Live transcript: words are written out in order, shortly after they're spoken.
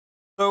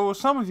So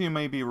some of you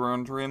may be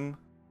wondering,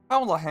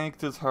 how the heck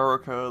does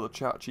Herika, the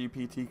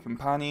ChatGPT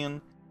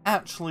companion,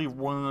 actually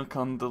work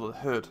under the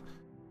hood?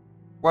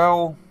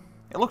 Well,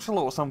 it looks a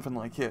little something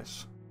like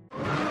this.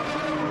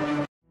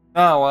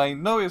 Now, I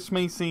know this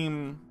may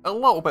seem a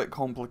little bit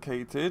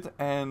complicated,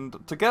 and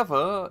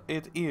together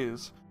it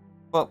is.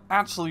 But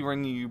actually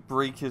when you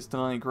break his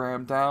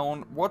diagram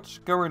down, what's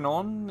going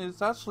on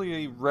is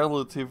actually a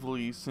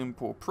relatively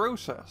simple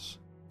process.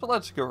 So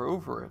let's go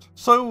over it.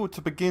 So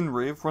to begin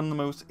with, one of the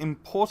most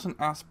important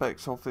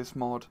aspects of this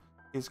mod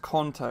is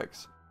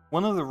context.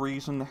 One of the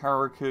reasons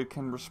Herika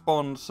can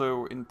respond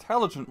so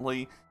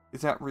intelligently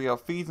is that we are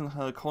feeding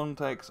her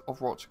context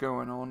of what's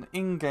going on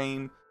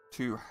in-game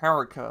to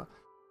Herika.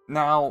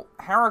 Now,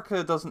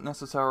 Herika doesn't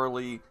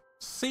necessarily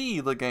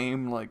see the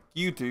game like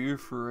you do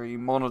through a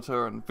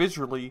monitor and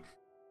visually.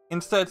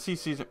 Instead, she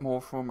sees it more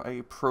from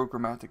a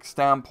programmatic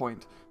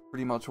standpoint,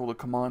 pretty much all the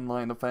command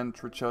line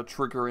events which are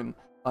triggering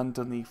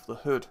underneath the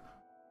hood.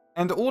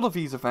 And all of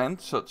these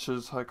events, such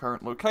as her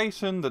current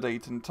location, the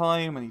date and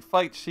time, any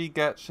fights she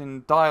gets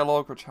in,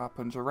 dialogue which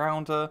happens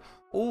around her,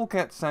 all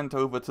get sent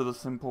over to the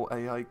simple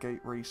AI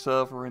gateway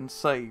server and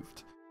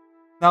saved.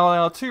 Now there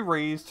are two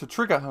ways to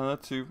trigger her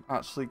to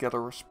actually get a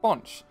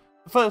response.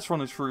 The first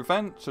one is through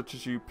events, such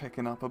as you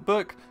picking up a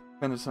book,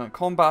 finishing a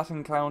combat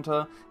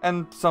encounter,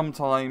 and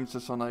sometimes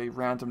just on a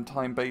random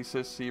time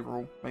basis she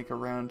will make a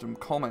random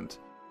comment.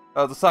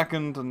 The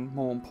second and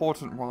more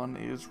important one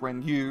is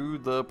when you,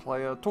 the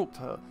player, talk to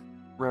her,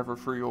 whether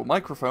through your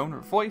microphone or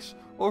voice,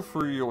 or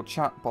through your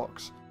chat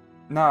box.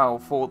 Now,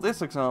 for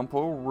this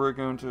example, we're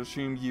going to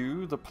assume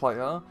you, the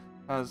player,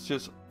 has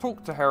just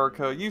talked to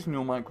Herika using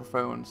your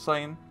microphone,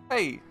 saying,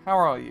 "Hey, how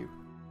are you?"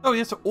 So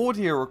this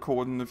audio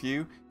recording of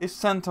you is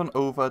sent on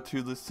over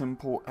to the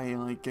simple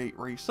AI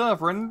gateway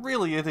server, and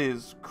really it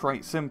is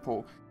quite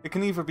simple. It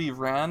can either be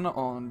ran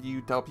on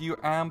UW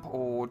AMP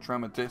or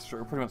Dremel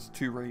Distro, pretty much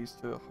two ways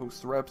to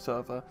host the web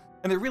server,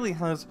 and it really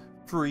has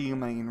three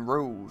main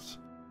roles.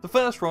 The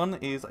first one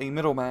is a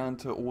middleman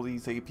to all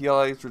these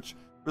APIs, which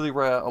really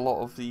where a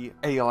lot of the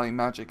AI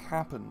magic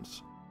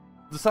happens.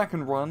 The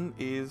second one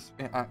is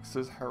it acts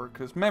as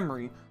Herika's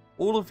memory.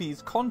 All of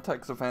these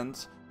context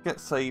events get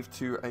saved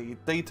to a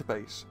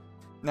database.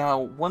 Now,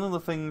 one of the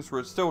things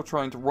we're still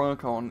trying to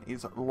work on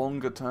is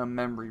longer term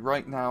memory.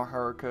 Right now,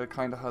 Herika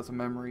kind of has a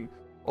memory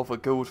of a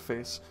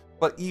goldfish,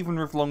 but even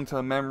with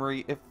long-term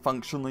memory, it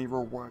functionally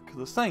will work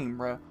the same,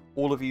 where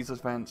all of these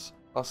events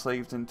are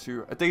saved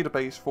into a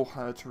database for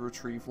her to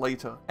retrieve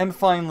later. And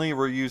finally,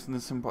 we're using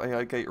the simple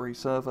AI gateway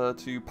server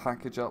to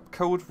package up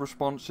code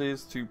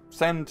responses to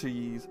send to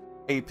these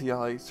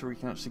APIs so we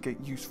can actually get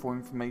useful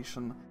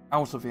information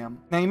out of them.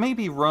 Now, you may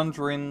be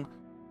wondering,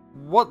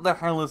 what the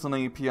hell is an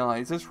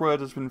API? This word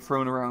has been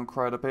thrown around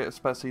quite a bit,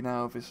 especially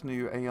now with this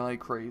new AI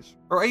craze.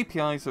 Our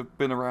APIs have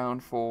been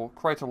around for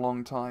quite a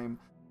long time.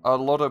 A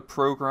lot of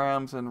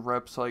programs and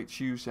websites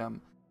use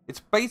them. It's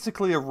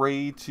basically a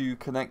way to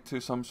connect to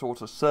some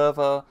sort of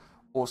server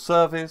or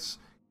service.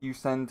 You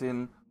send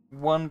in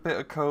one bit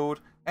of code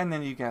and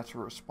then you get a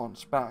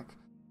response back.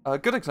 A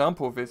good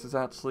example of this is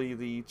actually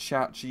the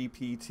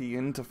ChatGPT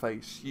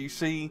interface. You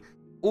see,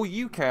 all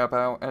you care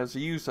about as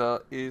a user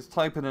is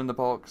typing in the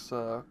box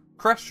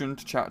question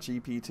to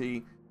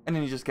ChatGPT and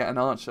then you just get an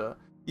answer.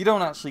 You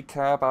don't actually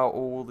care about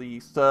all the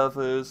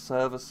servers,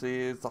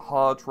 services, the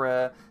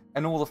hardware,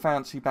 and all the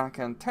fancy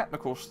back-end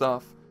technical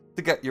stuff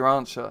to get your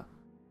answer.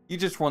 You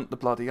just want the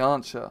bloody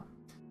answer.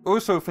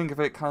 Also think of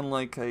it kind of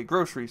like a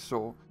grocery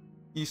store.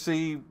 You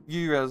see,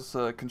 you as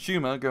a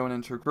consumer going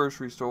into a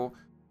grocery store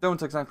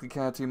don't exactly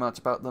care too much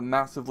about the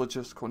massive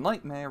logistical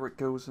nightmare it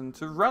goes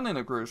into running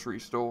a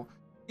grocery store.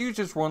 You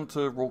just want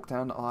to walk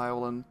down the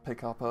aisle and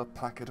pick up a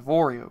packet of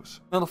Oreos.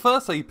 Now the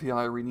first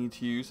API we need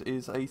to use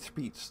is a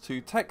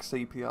speech-to-text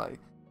API,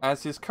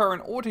 as this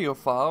current audio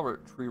file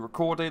which we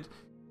recorded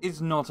is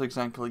not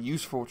exactly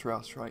useful to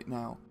us right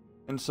now.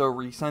 And so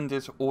we send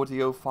this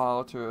audio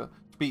file to a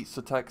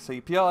speech-to-text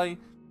API,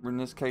 in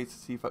this case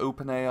it's either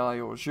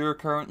OpenAI or Azure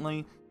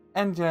currently,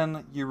 and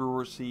then you will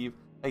receive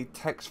a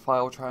text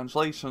file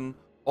translation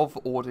of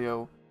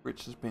audio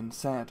which has been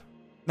said.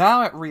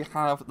 Now that we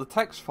have the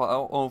text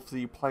file of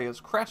the player's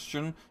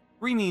question,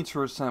 we need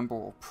to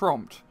assemble a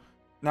prompt.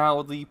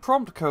 Now the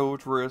prompt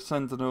code we're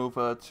sending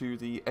over to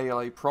the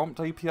AI prompt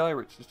API,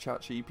 which is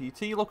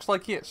ChatGPT, looks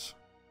like this.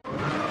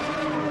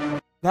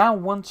 Now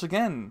once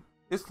again,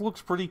 this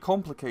looks pretty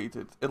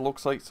complicated. It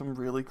looks like some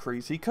really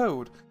crazy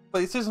code. But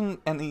this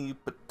isn't any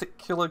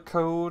particular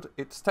code,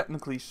 it's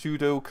technically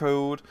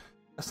pseudocode.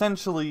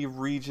 Essentially,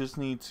 we just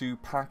need to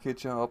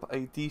package up a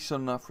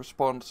decent enough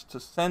response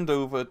to send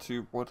over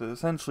to what is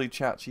essentially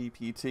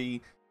ChatGPT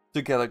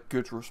to get a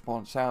good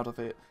response out of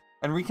it.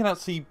 And we can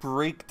actually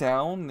break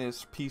down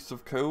this piece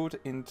of code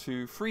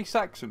into three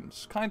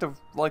sections, kind of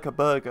like a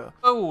burger.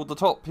 So, the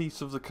top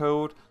piece of the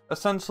code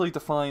essentially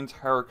defines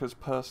Herika's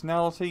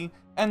personality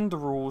and the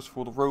rules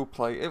for the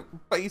roleplay. It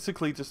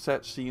basically just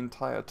sets the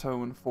entire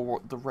tone for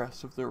what the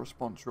rest of the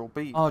response will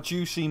be. Our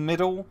juicy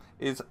middle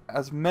is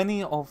as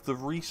many of the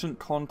recent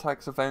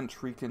context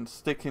events we can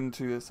stick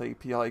into this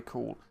API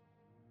call.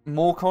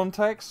 More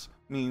context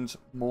means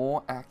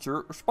more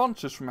accurate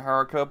responses from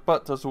Herika,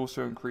 but does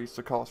also increase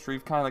the cost.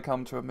 We've kind of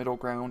come to a middle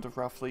ground of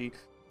roughly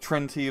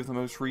 20 of the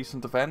most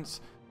recent events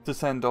to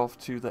send off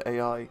to the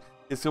AI.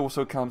 This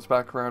also comes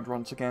back around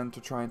once again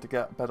to trying to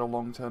get better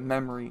long-term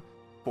memory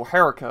for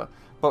Herika,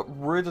 but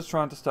we're just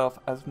trying to stuff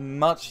as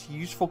much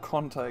useful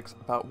context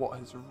about what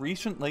has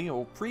recently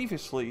or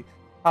previously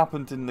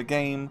happened in the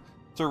game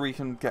so we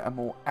can get a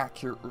more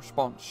accurate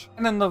response.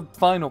 And then the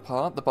final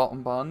part, the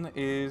bottom bun,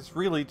 is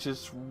really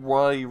just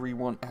why we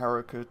want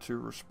Herika to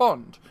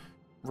respond.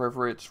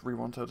 Whether it's we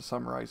want her to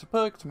summarize a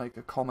book, to make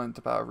a comment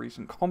about a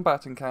recent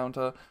combat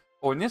encounter,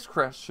 or in this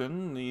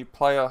question, the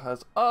player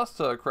has asked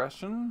her a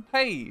question,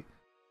 hey,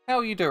 how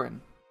are you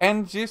doing?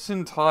 And this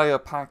entire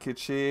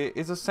package here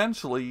is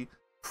essentially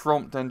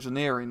prompt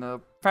engineering,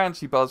 a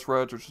fancy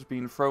buzzword which has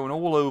been thrown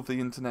all over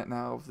the internet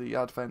now with the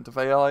advent of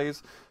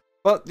AIs.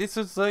 But this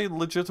is a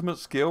legitimate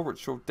skill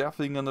which you're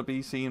definitely going to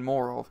be seeing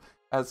more of,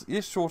 as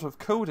this sort of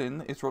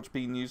coding is what's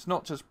being used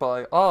not just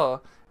by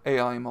our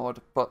AI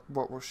mod, but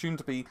what will soon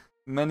to be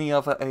many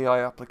other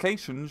AI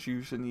applications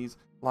using these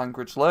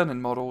language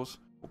learning models,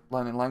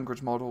 learning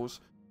language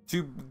models,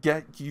 to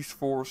get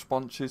useful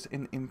responses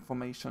and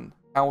information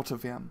out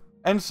of them.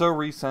 And so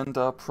we send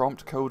a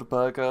prompt code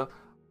burger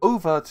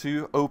over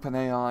to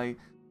OpenAI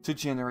to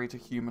generate a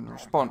human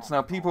response.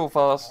 Now people have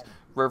asked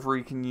whether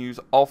we can use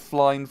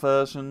offline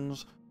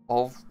versions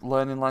of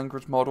learning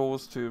language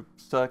models to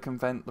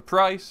circumvent the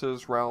price,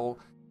 as well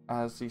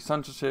as the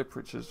censorship,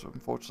 which is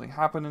unfortunately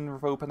happening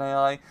with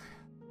OpenAI.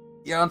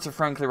 The answer,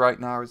 frankly, right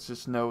now is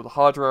just no. The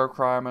hardware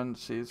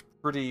requirements is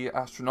pretty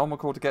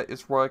astronomical to get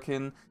this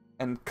working,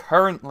 and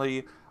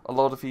currently a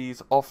lot of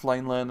these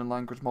offline learning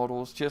language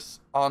models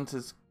just aren't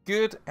as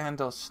good and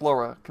are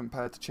slower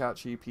compared to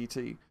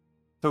ChatGPT.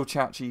 So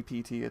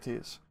ChatGPT it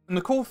is. And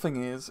the cool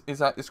thing is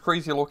that this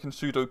crazy looking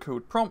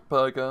pseudocode prompt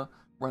burger,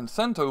 when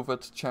sent over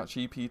to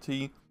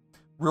ChatGPT,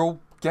 will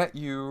get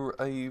you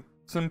a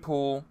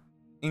simple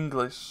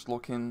English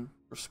looking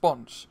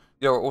response.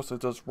 Yeah, it also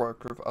does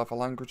work with other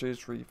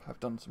languages. We have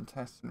done some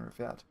testing with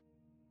that.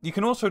 You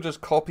can also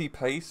just copy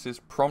paste this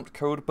prompt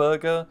code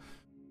burger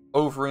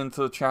over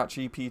into the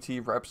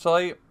ChatGPT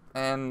website,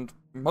 and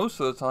most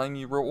of the time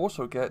you will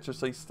also get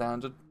just a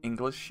standard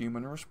English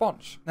human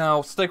response.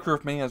 Now stick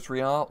with me as we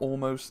are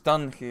almost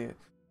done here.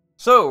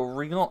 So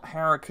we got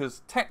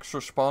Herika's text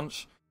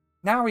response,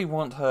 now we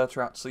want her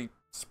to actually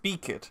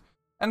speak it.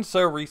 And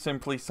so we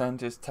simply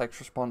send his text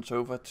response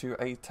over to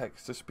a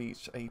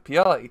text-to-speech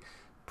API.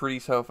 Pretty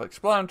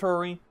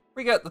self-explanatory,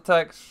 we get the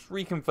text,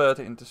 we convert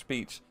it into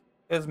speech.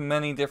 There's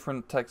many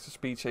different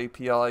text-to-speech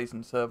APIs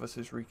and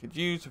services we could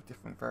use with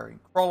different varying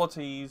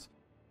qualities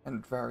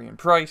and varying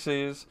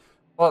prices,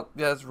 but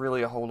there's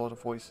really a whole lot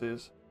of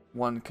voices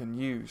one can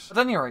use.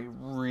 But anyway,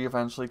 we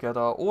eventually get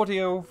our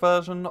audio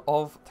version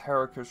of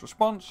Herika's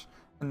response,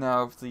 and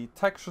now of the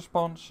text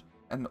response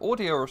and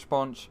audio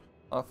response.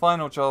 Our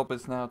final job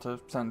is now to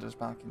send us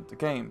back into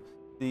game.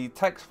 The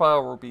text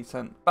file will be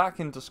sent back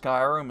into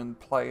Skyrim and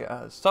play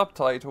as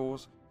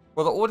subtitles,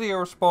 while the audio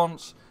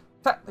response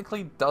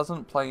technically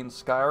doesn't play in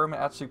Skyrim. It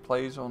actually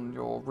plays on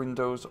your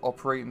Windows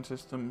operating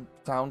system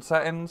sound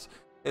settings.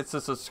 It's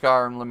just a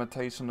Skyrim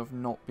limitation of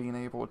not being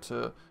able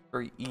to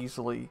very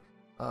easily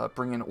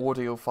bring in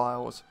audio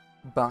files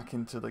back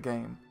into the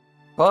game.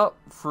 But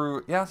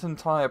through that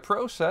entire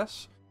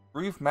process,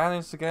 we've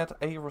managed to get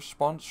a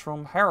response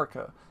from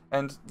Herika,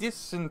 and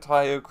this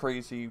entire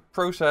crazy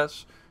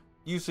process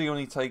usually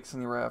only takes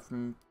anywhere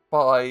from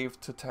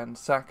 5 to 10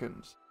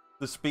 seconds.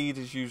 The speed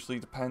is usually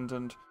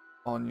dependent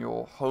on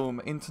your home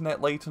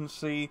internet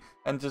latency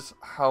and just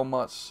how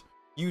much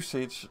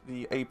usage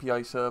the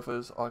API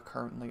servers are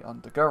currently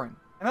undergoing.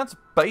 And that's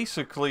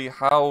basically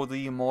how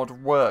the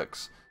mod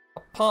works,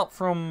 apart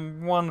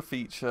from one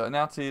feature, and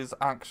that is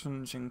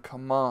actions and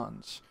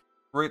commands,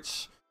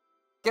 which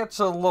gets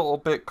a little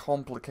bit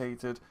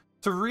complicated.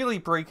 To really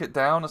break it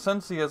down,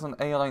 essentially as an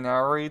AI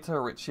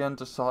narrator, which then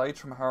decides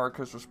from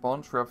Herika's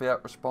response whether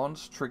that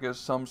response triggers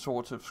some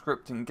sort of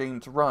script in game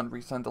to run. We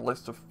send a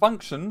list of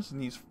functions,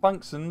 and these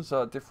functions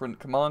are different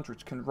commands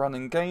which can run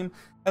in game,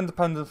 and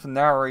depending if the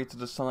narrator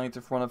decides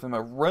if one of them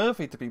are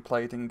worthy to be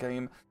played in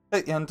game,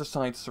 it then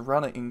decides to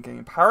run it in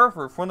game.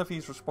 However, if one of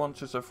these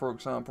responses are, for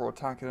example,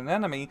 attacking an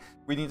enemy,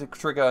 we need to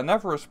trigger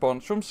another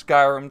response from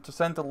Skyrim to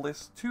send a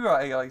list to our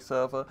AI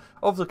server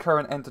of the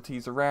current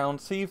entities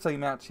around, see if they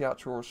match the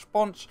actual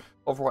response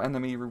of what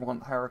enemy we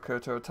want Herika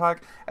to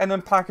attack, and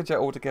then package it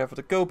all together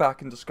to go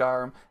back into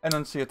Skyrim and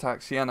then see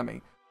attacks the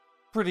enemy.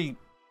 Pretty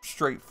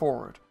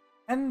straightforward.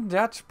 And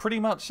that's pretty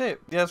much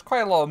it. There's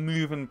quite a lot of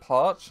moving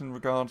parts in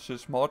regards to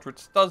this mod,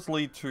 which does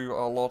lead to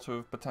a lot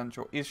of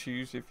potential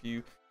issues if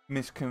you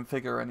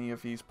misconfigure any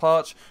of these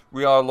parts.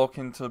 We are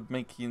looking to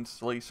make the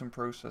installation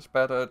process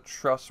better.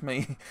 Trust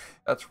me,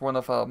 that's one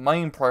of our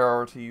main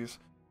priorities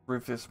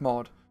with this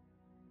mod.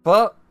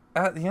 But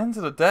at the end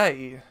of the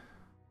day,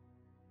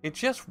 it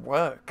just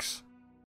works.